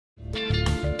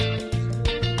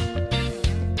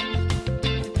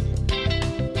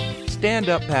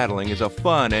Stand-up paddling is a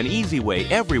fun and easy way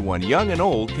everyone, young and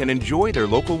old, can enjoy their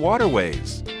local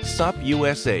waterways. Sup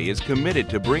USA is committed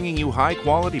to bringing you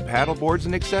high-quality paddleboards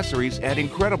and accessories at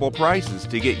incredible prices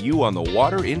to get you on the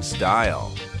water in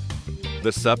style.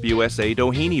 The Sup USA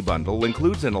Doheny bundle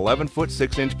includes an 11-foot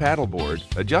 6-inch paddleboard,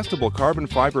 adjustable carbon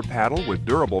fiber paddle with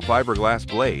durable fiberglass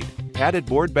blade, padded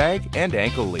board bag, and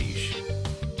ankle leash.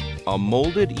 A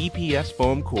molded EPS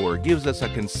foam core gives us a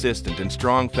consistent and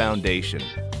strong foundation.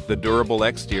 The durable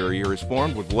exterior is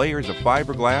formed with layers of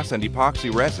fiberglass and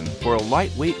epoxy resin for a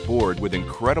lightweight board with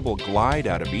incredible glide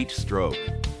out of each stroke.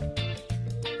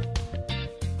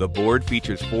 The board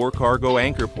features 4 cargo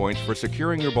anchor points for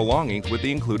securing your belongings with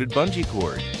the included bungee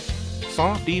cord.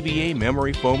 Soft EVA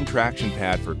memory foam traction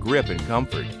pad for grip and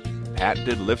comfort.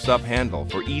 Patented lifts-up handle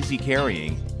for easy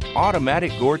carrying.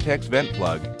 Automatic Gore-Tex vent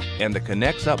plug. And the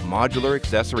connects-up modular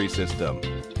accessory system.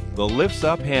 The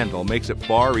lifts-up handle makes it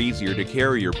far easier to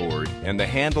carry your board, and the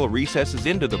handle recesses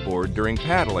into the board during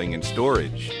paddling and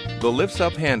storage. The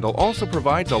lifts-up handle also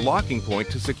provides a locking point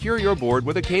to secure your board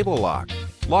with a cable lock.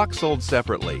 Lock sold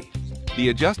separately. The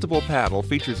adjustable paddle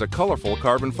features a colorful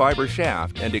carbon fiber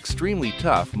shaft and extremely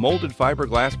tough molded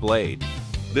fiberglass blade.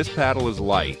 This paddle is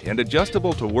light and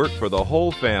adjustable to work for the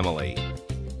whole family.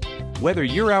 Whether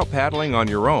you're out paddling on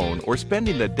your own or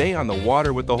spending the day on the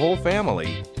water with the whole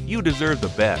family, you deserve the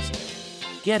best.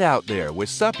 Get out there with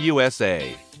Sup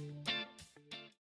USA.